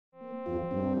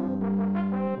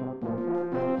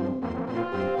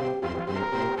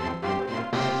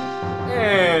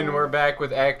back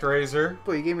with ActRaiser.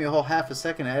 Boy, you gave me a whole half a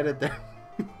second to edit there.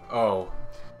 Oh.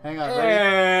 Hang on,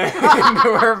 ready? And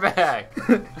we're back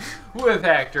with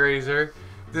ActRaiser.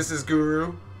 This is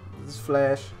Guru. This is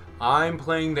Flash. I'm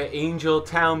playing the Angel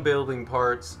town building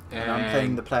parts, And I'm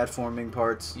playing the platforming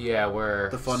parts. Yeah, where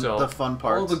the fun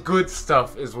parts. All the good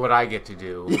stuff is what I get to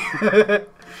do.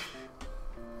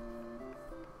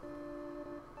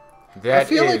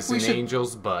 That is like an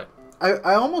angel's butt.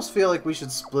 I almost feel like we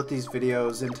should split these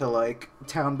videos into like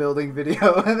town building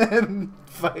video and then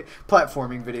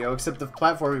platforming video, except the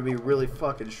platforming would be really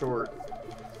fucking short.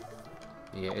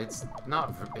 Yeah, it's not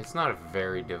a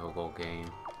very difficult game.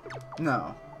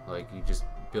 No. Like, you just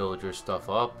build your stuff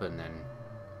up and then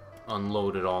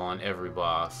unload it all on every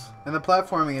boss. And the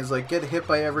platforming is like get hit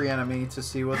by every enemy to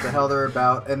see what the hell they're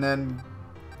about and then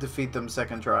defeat them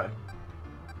second try.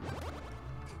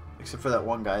 Except for that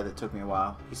one guy that took me a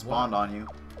while. He spawned on you.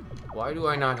 Why do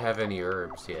I not have any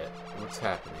herbs yet? What's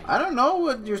happening? I don't know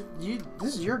what this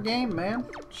is your game, man.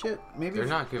 Shit. Maybe they're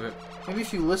not giving. Maybe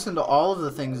if you listen to all of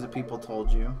the things that people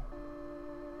told you.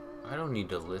 I don't need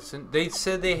to listen. They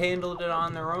said they handled it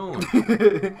on their own.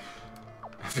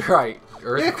 After I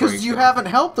earthquaked Yeah, because you haven't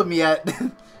helped them yet.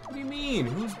 What do you mean?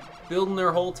 Who's building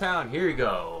their whole town? Here you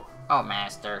go. Oh,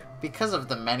 Master, because of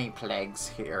the many plagues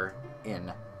here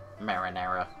in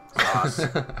Marinara,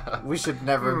 we should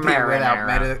never be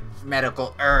without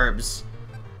medical herbs.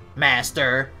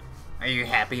 Master, are you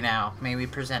happy now? May we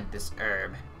present this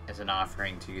herb as an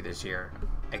offering to you this year?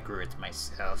 I grew it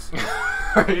myself.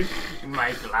 In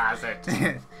my closet.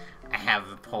 I have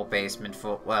a whole basement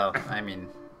full, well, I mean,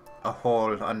 a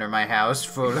hole under my house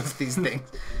full of these things.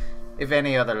 If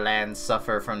any other lands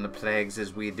suffer from the plagues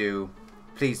as we do,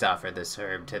 please offer this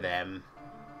herb to them.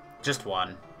 Just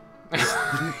one.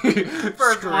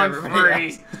 First one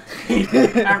free.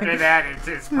 After that,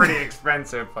 it's pretty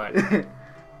expensive, but.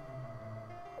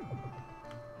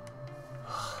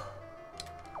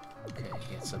 Okay,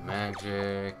 get some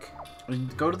magic.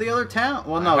 Go to the other town.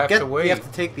 Well, no, you have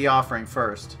to take the offering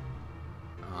first.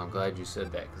 Oh, I'm glad you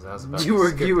said that because I was about you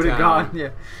would have gone. Yeah.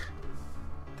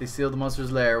 They sealed the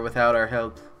monster's lair without our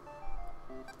help.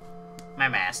 My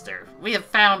master, we have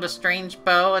found a strange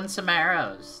bow and some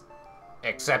arrows.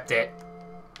 Accept it.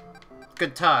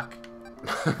 Good talk.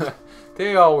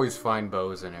 They always find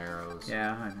bows and arrows.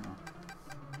 Yeah, I know.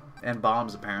 And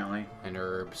bombs, apparently. And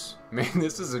herbs. Man,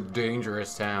 this is a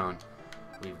dangerous town.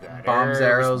 We've got bombs,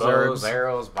 herbs, arrows,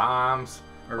 arrows, bombs.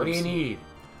 Herbs. What do you need?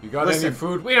 You got any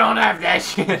food? We don't have that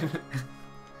shit.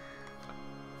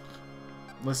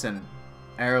 Listen,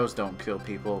 arrows don't kill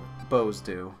people. Bows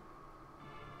do.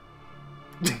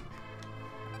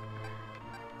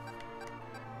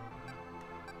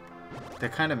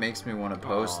 That kind of makes me want to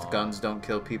post guns don't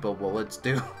kill people, bullets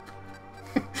do.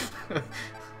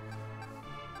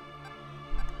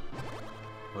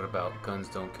 What about guns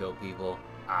don't kill people?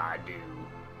 I do.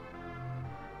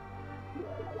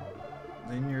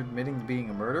 Then you're admitting to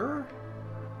being a murderer?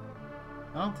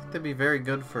 I don't think that'd be very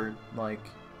good for, like,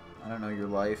 I don't know, your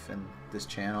life and this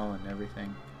channel and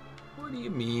everything. What do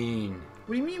you mean?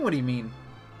 What do you mean, what do you mean?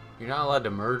 You're not allowed to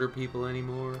murder people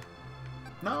anymore?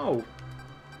 No.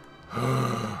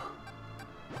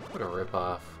 What a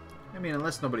ripoff. I mean,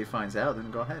 unless nobody finds out,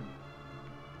 then go ahead.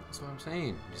 That's what I'm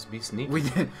saying. Just be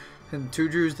sneaky. And Two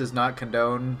Drews does not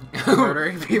condone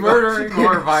murdering people. Murdering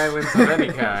or violence of any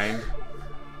kind.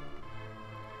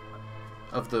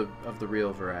 Of the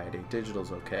real variety.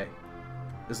 Digital's okay.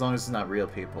 As long as it's not real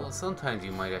people. Well, sometimes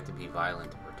you might have to be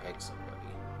violent to protect somebody.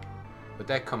 But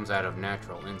that comes out of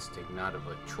natural instinct, not of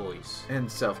a choice. In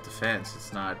self-defense,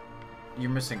 it's not... You're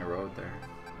missing a road there.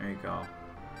 There you go.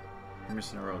 You're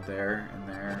missing a road there, and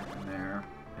there, and there,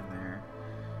 and there.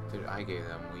 Dude, I gave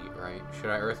them wheat, right?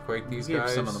 Should I earthquake these you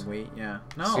guys? Gave some of them wheat, yeah.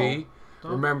 No. See?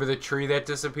 Don't. Remember the tree that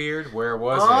disappeared? Where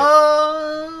was it?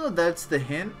 Oh, that's the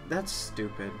hint? That's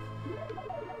stupid.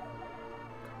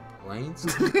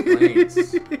 Lanes?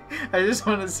 Lanes. I just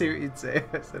want to see what you'd say.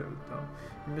 I said it was dumb.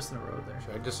 You're missing a road there.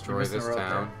 Should I destroy this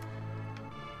town?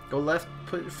 There. Go left.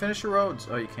 Finish your roads.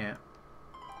 Oh, you can't.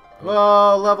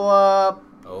 Whoa, level up.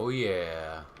 Oh,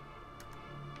 yeah.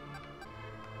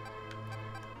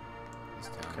 This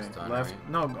town's done, left. right?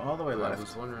 No, all the way left. I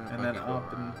was wondering if and I then could go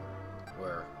up around.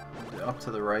 Where? Up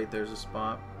to the right, there's a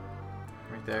spot.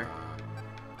 Right there.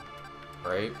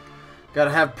 Right? Gotta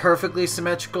have perfectly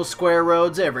symmetrical square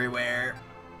roads everywhere.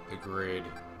 The grid.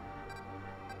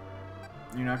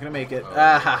 You're not gonna make it. Oh.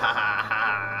 Ah ha ha ha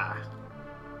ha.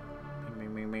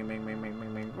 Ming, ming, ming, ming, ming, ming,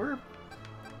 ming, ming. We're...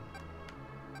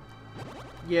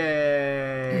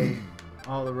 Yay!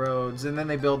 All the roads. And then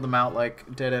they build them out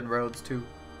like dead-end roads, too.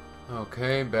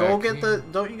 Okay, back. Go get the.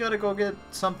 Don't you gotta go get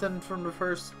something from the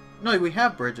first? No, we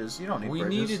have bridges. You don't need We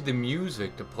bridges. needed the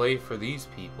music to play for these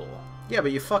people. Yeah,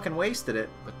 but you fucking wasted it.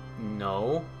 But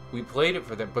no, we played it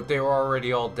for them, but they were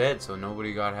already all dead, so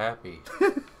nobody got happy.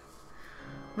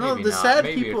 No, Maybe the not. sad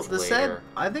Maybe people. it's The later. sad.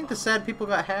 I think the sad people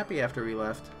got happy after we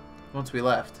left. Once we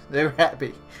left, they were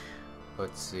happy.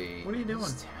 Let's see. What are you doing?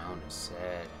 This town is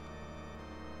sad.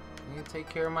 I need to take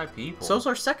care of my people. So's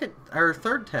our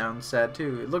third town sad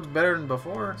too. It looks better than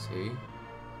before. See?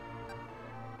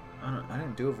 I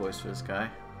didn't do a voice for this guy.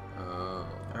 Oh.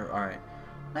 Alright.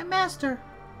 My master!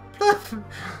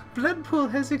 Bloodpool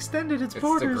has extended its It's the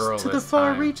borders girl to the this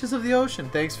far time. reaches of the ocean.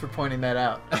 Thanks for pointing that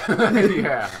out.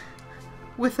 Yeah.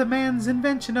 With a man's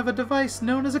invention of a device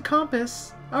known as a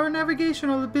compass, our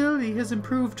navigational ability has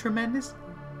improved tremendously.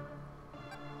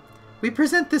 We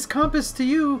present this compass to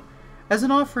you as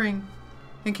an offering,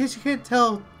 in case you can't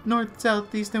tell north,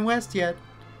 south, east, and west yet.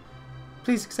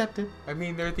 Please accept it. I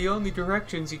mean, they're the only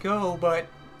directions you go, but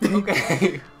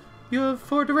okay. You have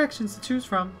 4 directions to choose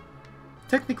from.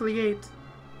 Technically 8.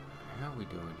 How are we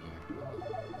doing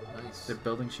here? Nice. They're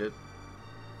building shit.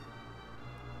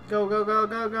 Go, go, go,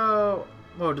 go, go!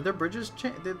 Whoa, did their bridges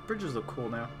change? Their bridges look cool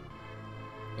now.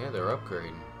 Yeah, they're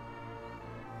upgrading.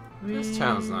 This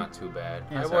town's not too bad.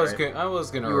 Yeah, I it's was alright.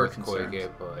 gonna You were earthquake concerned.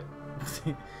 it, but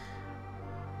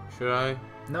should I?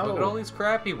 No. Look at all these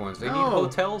crappy ones. They need No.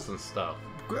 hotels and stuff.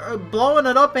 Blowing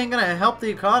it up ain't gonna help the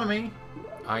economy.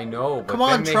 I know, but Come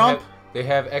on, then Trump. they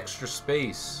have extra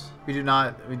space. We do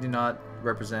not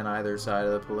represent either side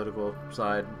of the political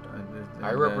side.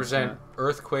 I represent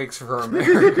earthquakes for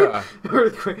America.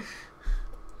 Earthquake.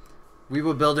 We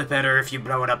will build it better if you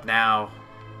blow it up now.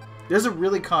 There's a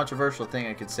really controversial thing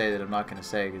I could say that I'm not going to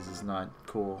say because it's not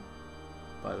cool,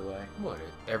 by the way. What?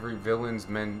 Every villain's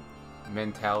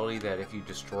mentality that if you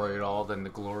destroy it all, then the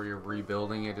glory of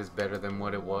rebuilding it is better than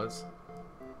what it was?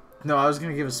 No, I was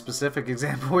going to give a specific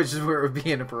example, which is where it would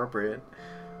be inappropriate.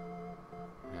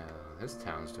 This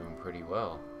town's doing pretty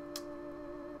well.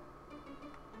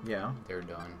 Yeah. They're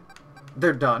done.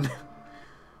 They're done.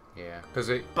 Yeah, because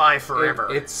Bye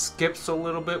forever. it skips a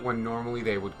little bit when normally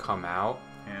they would come out.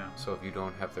 Yeah. So if you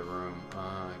don't have the room,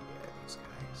 yeah, these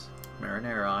guys.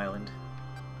 Marinara Island.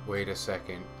 Wait a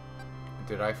second.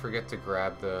 Did I forget to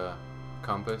grab the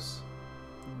compass?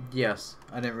 Yes.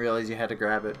 I didn't realize you had to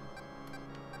grab it.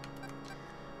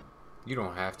 You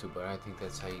don't have to, but I think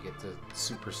that's how you get the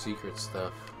super secret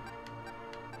stuff.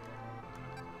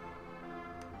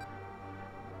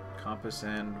 Compass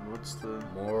and what's the...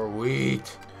 More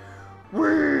wheat!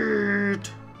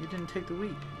 Wheat! You didn't take the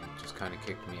wheat. It just kind of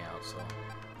kicked me out, so...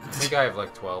 I think I have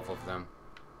like 12 of them.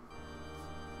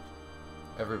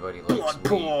 Everybody likes wheat.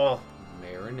 Bloodpool!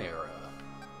 Marinara.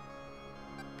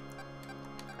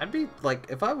 I'd be like,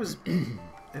 if I was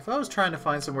trying to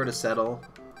find somewhere to settle,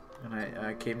 and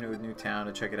I came to a new town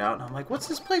to check it out, and I'm like, what's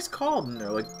this place called? And they're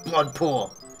like,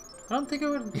 Bloodpool. I don't think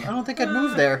I'd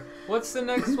move there. What's the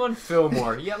next one?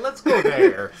 Fillmore. Yeah, let's go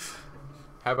there.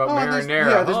 How about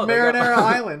Marinara? There's Marinara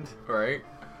Island. Right?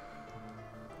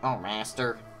 Oh,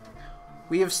 master.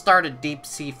 We have started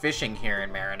deep-sea fishing here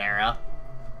in Marinara.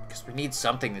 Because we need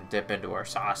something to dip into our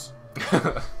sauce.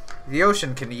 The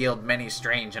ocean can yield many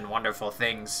strange and wonderful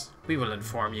things. We will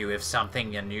inform you if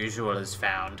something unusual is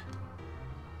found.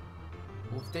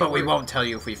 But we won't tell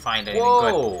you if we find anything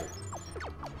good. Whoa!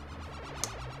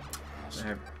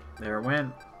 There it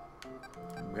went.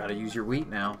 We gotta use your wheat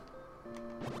now.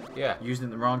 Yeah. Using it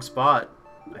in the wrong spot,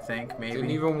 I think, maybe.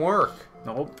 Didn't even work.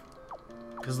 Nope.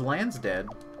 Because the land's dead.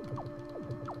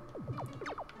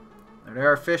 There they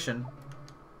are fishing.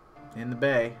 In the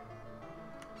bay.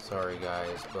 Sorry,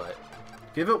 guys, but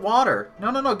Give it water.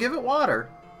 No, give it water.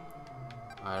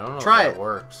 I don't know Try if it. that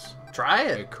works. Try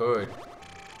it. It could.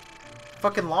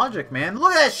 Fucking logic, man.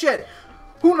 Look at that shit.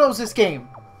 Who knows this game?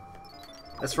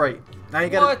 That's right. Now you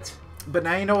gotta... What? But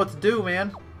now you know what to do,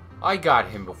 man. I got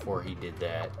him before he did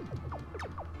that.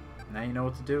 Now you know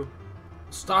what to do.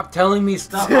 Stop telling me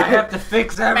stuff. I have to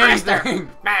fix everything.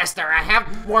 Master, I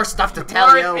have more stuff to tell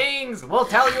More you. things. We'll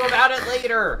tell you about it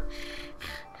later.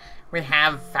 We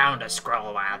have found a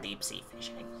scroll while deep-sea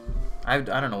fishing. I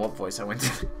don't know what voice I went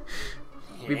to.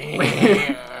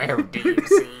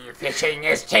 Deep-sea fishing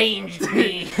has changed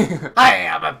me. I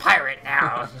am a pirate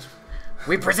now.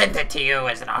 We present it to you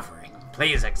as an offering.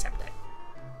 Please accept it.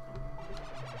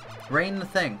 Rain the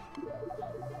thing.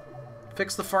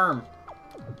 Fix the farm.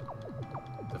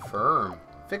 The firm.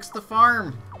 Fix the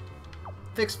farm.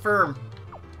 Fix firm.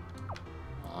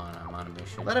 Hold on, I'm on a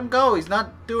mission. Let him go. He's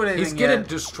not doing anything He's gonna yet.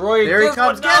 destroy There he this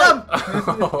comes. one. Get him!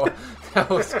 Oh, that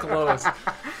was close.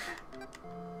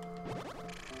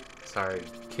 Sorry.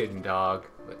 kid and dog,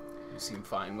 but you seem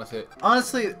fine with it.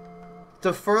 Honestly,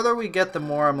 the further we get, the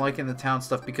more I'm liking the town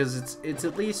stuff because it's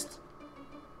at least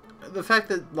the fact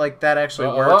that like that actually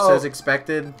works as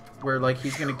expected, where like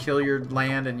he's gonna kill your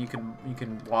land and you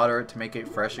can water it to make it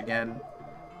fresh again.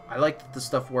 I like that the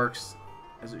stuff works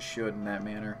as it should in that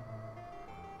manner.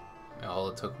 All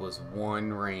it took was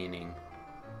one raining.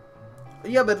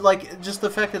 Yeah, but like just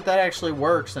the fact that that actually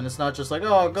works and it's not just like,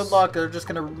 oh, good luck, they're just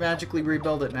gonna magically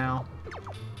rebuild it now.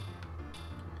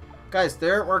 Guys, they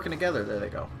aren't working together. There they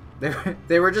go.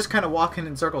 They were just kind of walking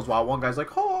in circles while one guy's like,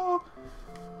 oh.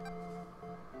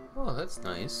 Oh, that's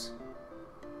nice.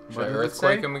 Should What I did it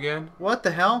earthquake say? them again? What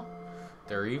the hell?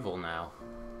 They're evil now.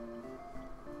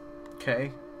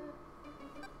 Okay.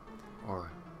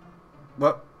 Or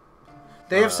What?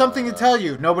 They have something to tell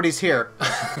you. Nobody's here.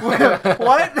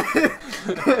 What?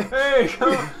 hey,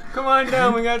 come on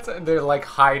down. We got. They're like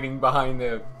hiding behind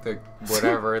the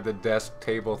whatever the desk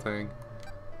table thing.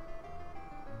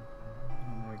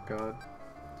 Oh my god.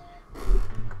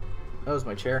 That was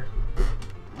my chair.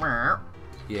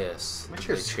 Yes. My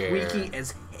chair's squeaky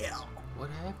as hell. What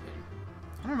happened?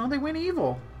 I don't know. They went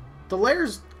evil. The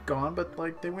lair's gone, but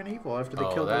like they went evil after they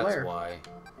killed the lair. That's why.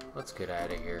 Let's get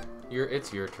out of here.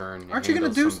 It's your turn. Aren't you gonna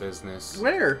do some business?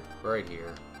 Where? Right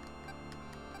here.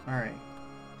 All right.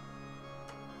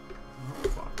 Oh,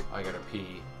 fuck. I gotta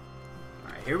pee.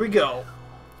 All right, here we go.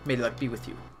 May luck be with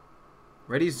you.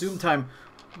 Ready? Zoom time.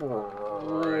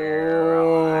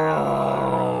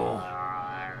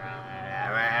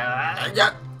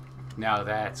 Now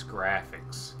that's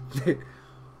graphics.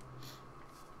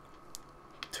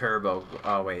 Turbo.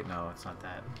 Oh wait, no, it's not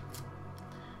that.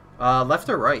 Left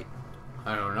or right?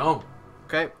 I don't know.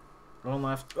 Okay. Going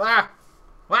left. Ah!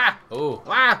 Ah! Oh.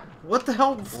 Ah! What the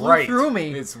hell flew through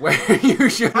me? It's where you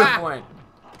should have went.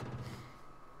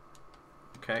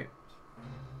 Okay.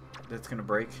 That's gonna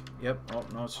break. Yep. Oh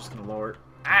no, it's just gonna lower.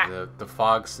 The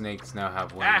fog snakes now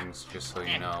have wings, just so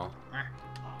you know.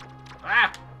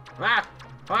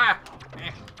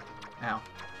 Ow.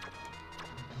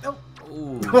 Nope.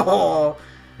 Ooh. Oh.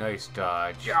 Nice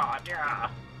dodge. Ja, ja.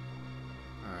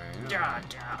 Alright. Ja,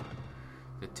 ja.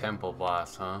 The temple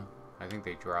boss, huh? I think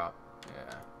they drop.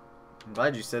 Yeah. I'm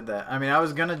glad you said that. I mean, I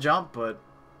was gonna jump, but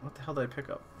what the hell did I pick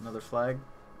up? Another flag?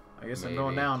 I guess I'm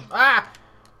going down. Ah!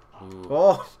 Ooh.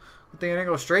 Oh, good thing I didn't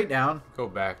go straight down. Go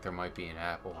back. There might be an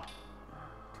apple.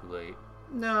 Too late.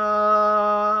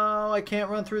 No, I can't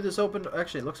run through this open.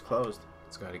 Actually, it looks closed.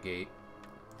 It's got a gate.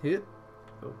 Hit.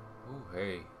 Oh, Ooh,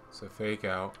 hey. It's a fake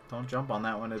out. don't jump on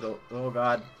that one. It'll. Oh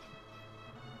God.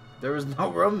 There was no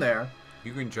room there.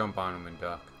 You can jump on them and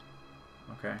duck.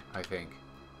 Okay. I think.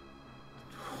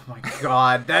 Oh my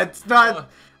God, that's not.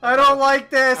 I don't like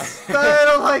this. I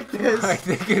don't like this. I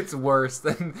think it's worse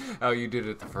than how you did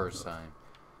it the first time.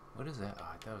 What is that? Oh,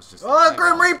 that was just. Oh,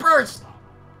 Grim Reapers!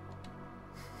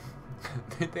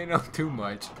 They don't do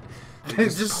much. They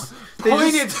just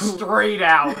Point it straight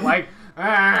out, like.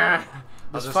 Ah.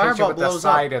 This I'll just hit you fireball with the blows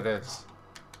side up. of this.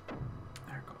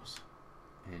 There it goes.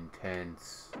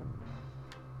 Intense.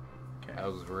 Okay.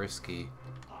 That was risky.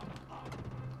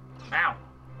 Ow! Oh,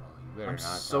 you better I'm not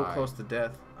so die. close to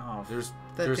death. Oh, There's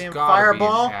that damn gotta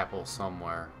fireball. be an apple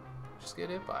somewhere. Just get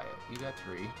hit by it. You got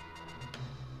 3.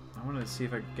 I wanted to see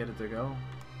if I could get it to go.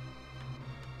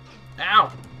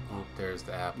 Ow! Oh, there's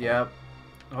the apple. Yep.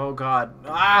 Oh God.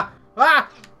 Ah! Ah!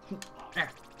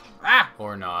 Ah!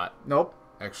 Or not. Nope.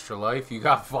 Extra life. You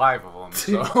got 5 of them,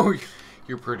 so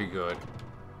you're pretty good.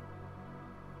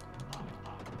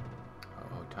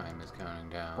 Oh, time is counting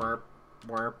down. Warp.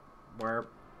 Warp.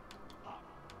 Warp.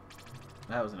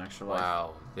 That was an extra life.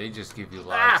 Wow, they just give you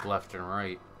lives left and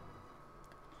right.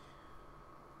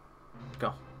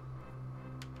 Go.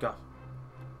 Go.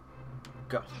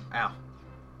 Go. Ow.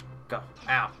 Go.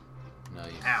 Ow.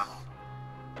 Nice. Ow.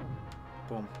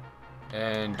 Boom.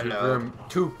 And Hello.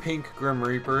 two pink Grim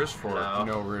Reapers for Hello.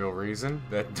 no real reason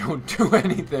that don't do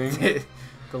anything.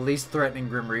 The least threatening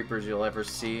Grim Reapers you'll ever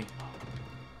see.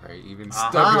 Right, even I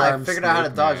stubby-armed figured out how to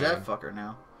Snake dodge Man. that fucker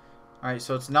now. Alright,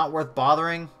 so it's not worth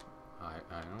bothering.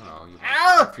 I don't know.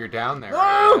 Ow! If you're down there,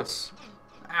 Ow! I guess.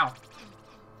 Ow.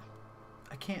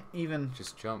 I can't even...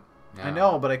 Just jump. Now. I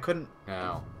know, but I couldn't...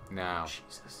 Now.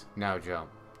 Jesus. Now jump.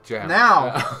 Jump.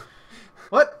 Now!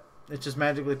 What? It just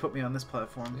magically put me on this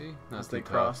platform See? as Not they too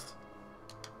tough. crossed.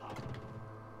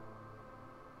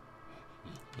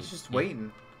 He's just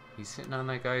waiting. He's sitting on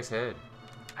that guy's head.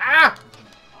 Ah!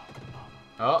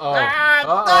 Uh-oh. Ah!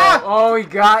 Uh-oh. Ah! Oh, he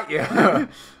got you.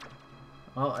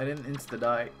 Well, I didn't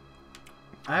insta-die.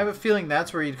 I have a feeling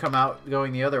that's where you'd come out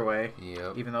going the other way.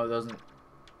 Yep. Even though it doesn't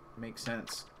make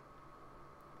sense.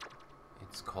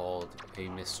 It's called a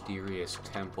mysterious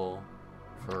temple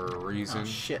for a reason. Oh,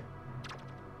 shit.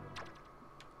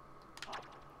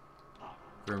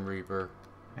 Grim Reaper.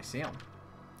 I see him.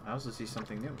 I also see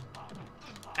something new.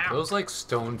 Those like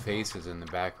stone faces in the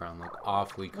background look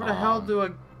awfully calm. Where the hell do I...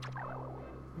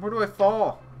 Where do I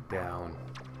fall? Down.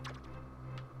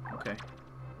 Okay.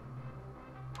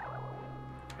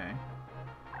 Okay.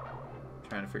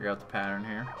 Trying to figure out the pattern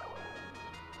here.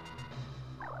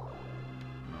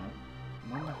 No.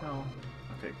 What the hell?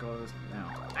 Okay, go to this now.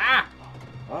 Ah!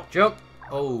 Oh, jump!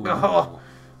 Oh. Oh.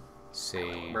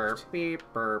 Saved. Burp, beep,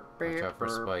 burp, beep, Watch out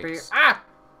for burp, beep. spikes. Ah!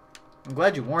 I'm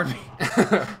glad you warned me.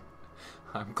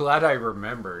 I'm glad I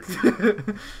remembered.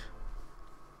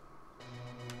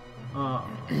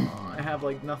 I have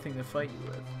like nothing to fight you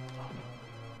with.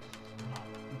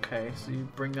 Okay, so you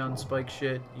bring down spike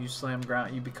shit, you slam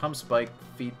ground, you become spike,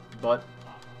 feet, butt.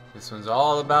 This one's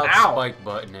all about Ow. spike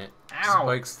button it. Ow.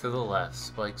 Spikes to the left,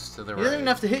 spikes to the He right. doesn't even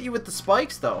have to hit you with the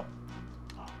spikes though.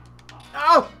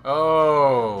 Ow!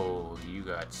 Oh, you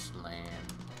got slammed.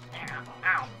 Ow!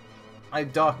 Ow! I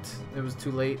ducked. It was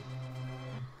too late.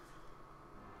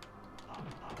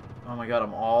 Oh my god,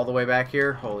 I'm all the way back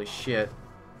here? Holy shit.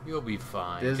 You'll be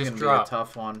fine. This is Just gonna drop. be a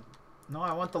tough one. No,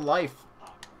 I want the life.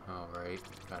 Alright,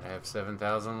 gotta have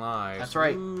 7,000 lives. That's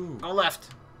right. Ooh. Go left.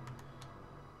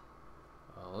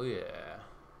 Oh yeah.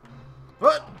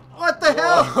 What? What the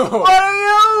hell? Whoa. What are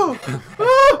you?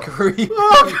 Oh, Creepy.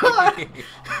 oh god!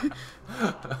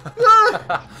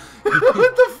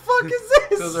 What the fuck is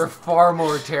this? Those are far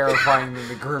more terrifying than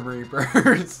the Grim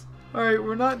Reapers. Alright,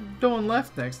 we're not going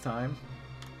left next time.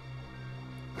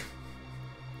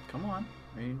 Come on.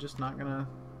 Are you just not gonna...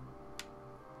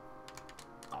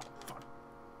 Oh, fuck.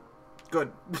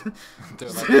 Good. They're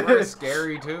like, we're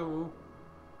scary too.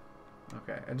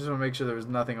 Okay, I just want to make sure there was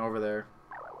nothing over there.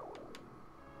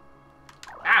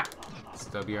 Ah!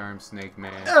 Stubby arm snake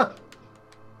man. Ugh!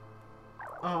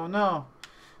 Oh no.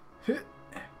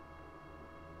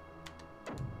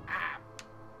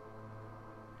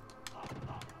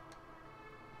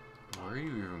 Where are you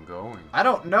even going? I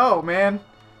don't know, man.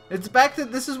 It's back to...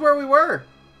 This is where we were.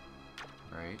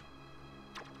 Right?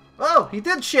 Oh, he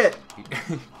did shit.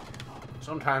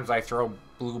 Sometimes I throw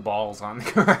blue balls on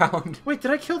the ground. Wait,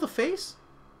 did I kill the face?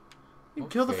 You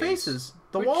What kill the face? faces.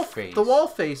 The Which wall face? The wall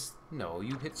face. No,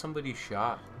 you hit somebody's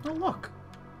shot. Oh, look.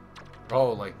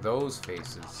 Oh, like those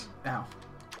faces. Ow.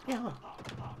 Yeah, look.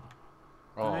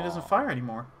 Oh, And he doesn't fire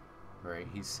anymore. Right,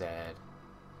 he's sad.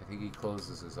 I think he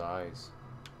closes his eyes.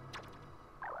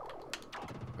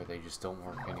 Or they just don't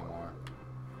work anymore.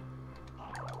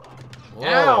 Whoa.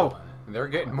 Ow! They're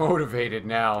getting motivated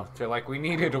now. They're like, we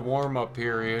needed a warm-up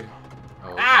period.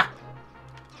 Oh. Ah!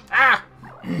 Ah!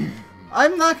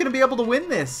 I'm not going to be able to win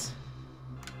this.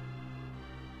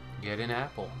 Get an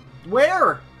apple.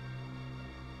 Where?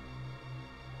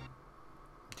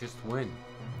 Just win.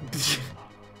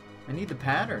 I need the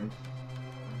pattern.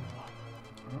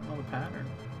 I don't know the pattern.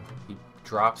 He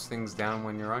drops things down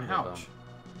when you're under Ouch. them.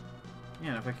 Yeah,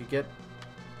 and if I could get...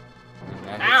 And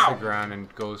that Ow! hits the ground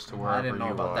and goes to wherever I didn't know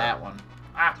you about are. that one.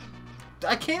 Ah!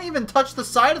 I can't even touch the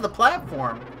side of the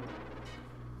platform.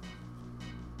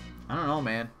 I don't know,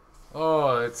 man.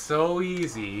 Oh, it's so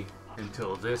easy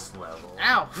until this level.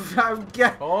 Ow!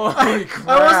 Holy I crap!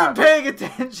 wasn't paying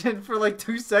attention for like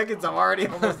 2 seconds. I'm already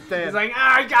almost dead. He's like,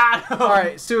 I got him!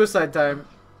 Alright, suicide time.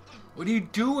 What are you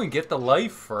doing? Get the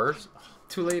life first.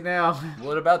 Too late now.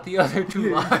 What about the other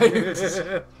 2 lives?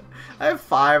 I have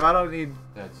 5. I don't need...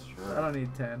 That's true. I don't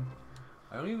need 10.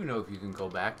 I don't even know if you can go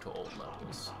back to old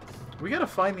levels. We gotta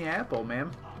find the apple,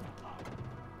 man.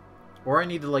 Or I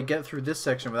need to like get through this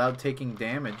section without taking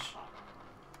damage.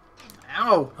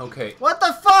 Ow! Okay, What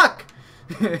the fuck?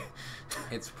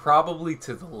 it's probably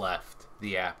to the left,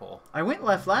 the apple. I went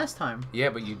left last time. Yeah,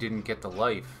 but you didn't get the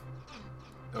life.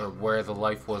 Or where the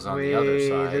life was on Wait, the other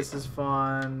side. this is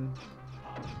fun.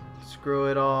 Screw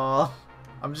it all.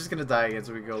 I'm just gonna die again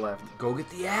so we go left. Go get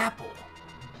the apple.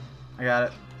 I got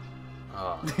it.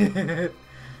 Oh.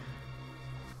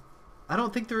 I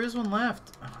don't think there is one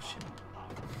left. Oh shit.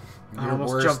 I Your almost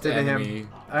worst jumped into enemy. him.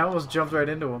 I almost jumped right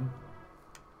into him.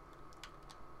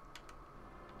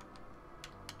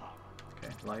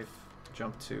 Okay, life.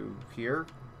 Jump to here.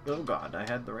 Oh god, I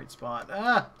had the right spot.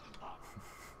 Ah!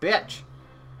 Bitch!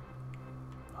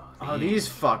 Oh, these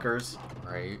fuckers.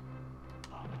 Right?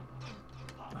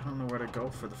 I don't know where to go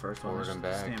for the first one. Forward Just and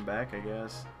back. stand back, I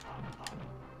guess.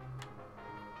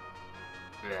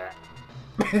 Yeah.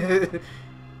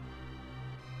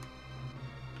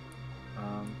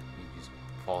 um, You just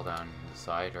fall down the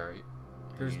side, right?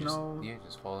 There's You just- no- Yeah,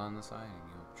 just fall down the side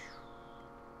and you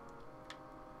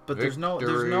but there's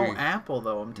no apple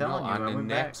though. I'm telling you. On the went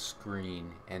next back.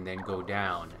 screen, and then go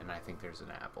down, and I think there's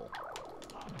an apple.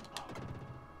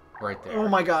 Right there. Oh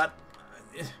my god.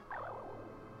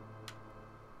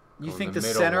 You Go think in the the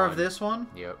center middle of this one?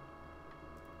 Yep.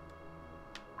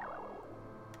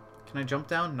 Can I jump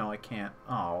down? No, I can't.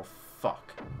 Oh,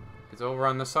 fuck. It's over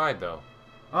on the side, though.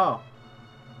 Oh.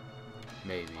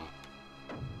 Maybe.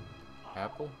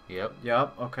 Apple? Yep.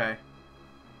 Yep, okay.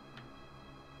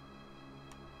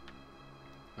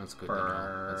 That's good to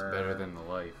know. That's better than the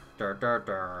life. Dur, dur,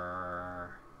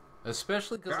 dur.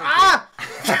 Especially because... Ah!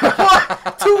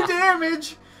 2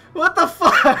 damage! What the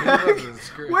fuck?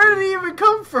 Where did he even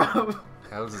come from?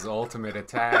 That was his ultimate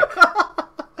attack.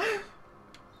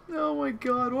 Oh my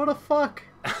god, what a fuck.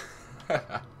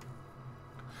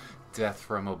 Death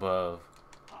from above.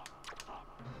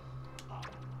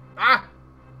 Ah!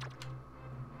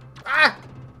 Ah!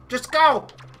 Just go!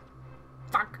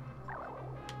 Fuck.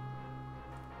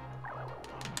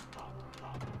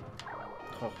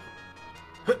 Oh.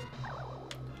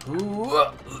 Ooh.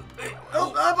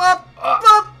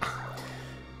 Up!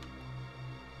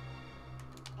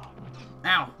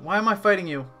 Ow, why am I fighting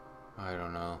you? I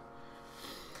don't know.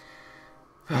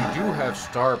 You do have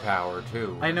star power,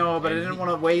 too. I know, but I didn't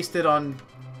want to waste it on...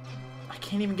 I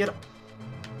can't even get...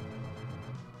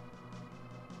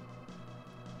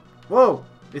 Whoa!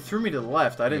 It threw me to the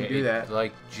left. I didn't do that. It,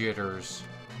 like, jitters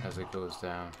as it goes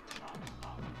down.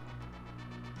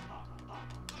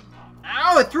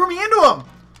 Ow! It threw me into him!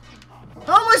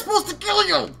 How am I supposed to kill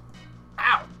you?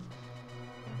 Ow!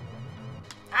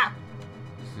 Ah!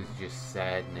 This is just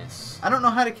sadness. I don't know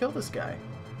how to kill this guy.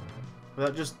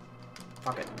 Without just...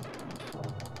 Fuck it.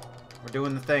 We're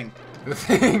doing the thing. The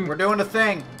thing. We're doing the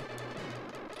thing.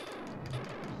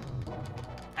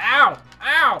 Ow!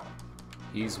 Ow!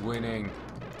 He's winning.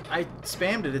 I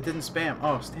spammed it. It didn't spam.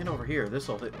 Oh, stand over here.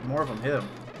 This'll hit. More of them hit him.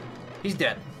 He's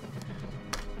dead.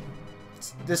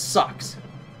 This sucks.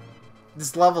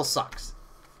 This level sucks.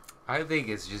 I think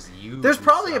it's just you. There's who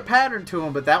probably a suck. pattern to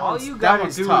him, but that All one's you that gotta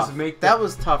one's do tough. is make that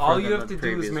was tougher. All than you have the to do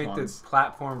is previous make ones. the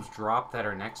platforms drop that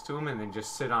are next to him, and then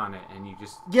just sit on it, and you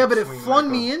just Yeah, but it swing flung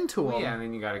like me a- into him. Yeah, and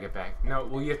then you gotta get back. No,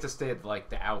 well, you have to stay at like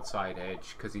the outside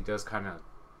edge because he does kind of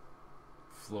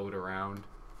float around.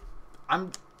 I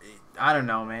don't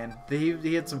know, man.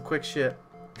 He had some quick shit.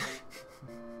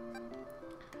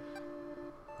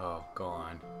 Oh, go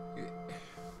on.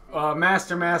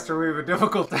 Master, we have a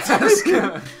difficult task.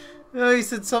 No, he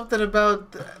said something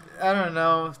about I don't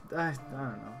know. I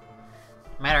don't know.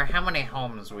 No matter how many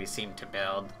homes we seem to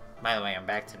build. By the way, I'm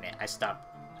back to I stopped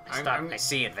my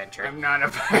sea adventure. I'm not a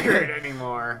pirate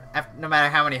anymore. No matter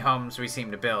how many homes we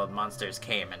seem to build, monsters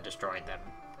came and destroyed them.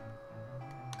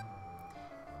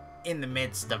 In the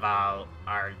midst of all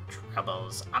our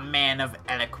troubles, a man of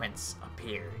eloquence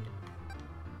appeared.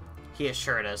 He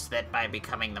assured us that by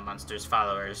becoming the monster's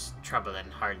followers, trouble and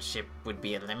hardship would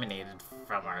be eliminated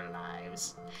from our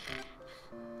lives.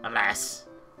 Alas,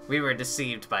 we were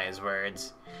deceived by his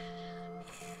words.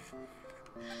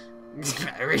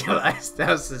 I realized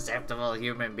how susceptible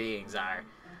human beings are.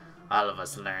 All of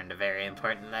us learned a very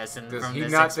important lesson from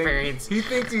this experience. He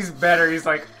thinks he's better. He's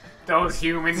like, those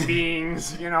human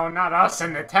beings, you know, not us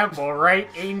in the temple, right,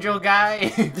 angel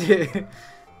guy?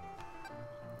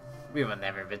 We will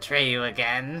never betray you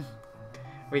again.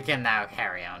 We can now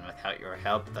carry on without your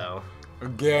help, though.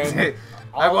 Again.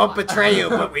 I won't betray you,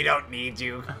 but we don't need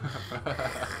you.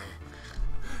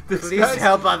 This Please guy's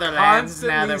help other lands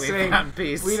now that constantly we've found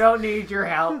peace. We don't need your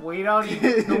help. We don't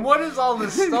need... What is all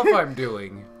this stuff I'm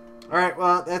doing? Alright,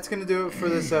 well, that's going to do it for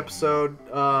this episode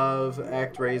of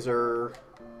ActRaiser.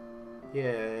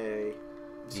 Yay.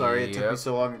 Sorry it took me Yep.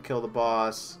 so long to kill the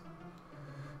boss.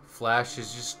 Flash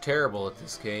is just terrible at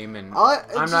this game, and I'm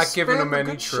I'm not just giving spam him the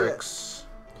any good shit. tricks.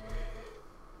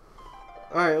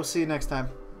 Alright, we'll see you next time.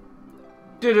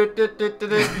 Alright,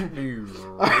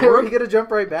 Are we going to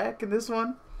jump right back in this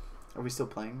one? Are we still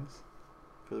playing this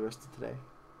for the rest of today?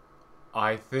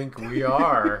 I think we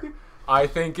are. I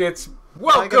think it's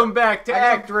welcome back to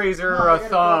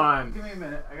ActRaiser-a-thon. Give me a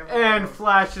minute. And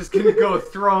Flash is gonna go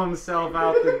throw himself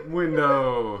out the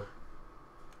window.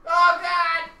 Oh,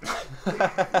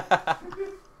 God!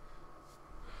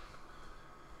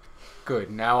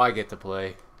 Good, now I get to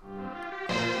play.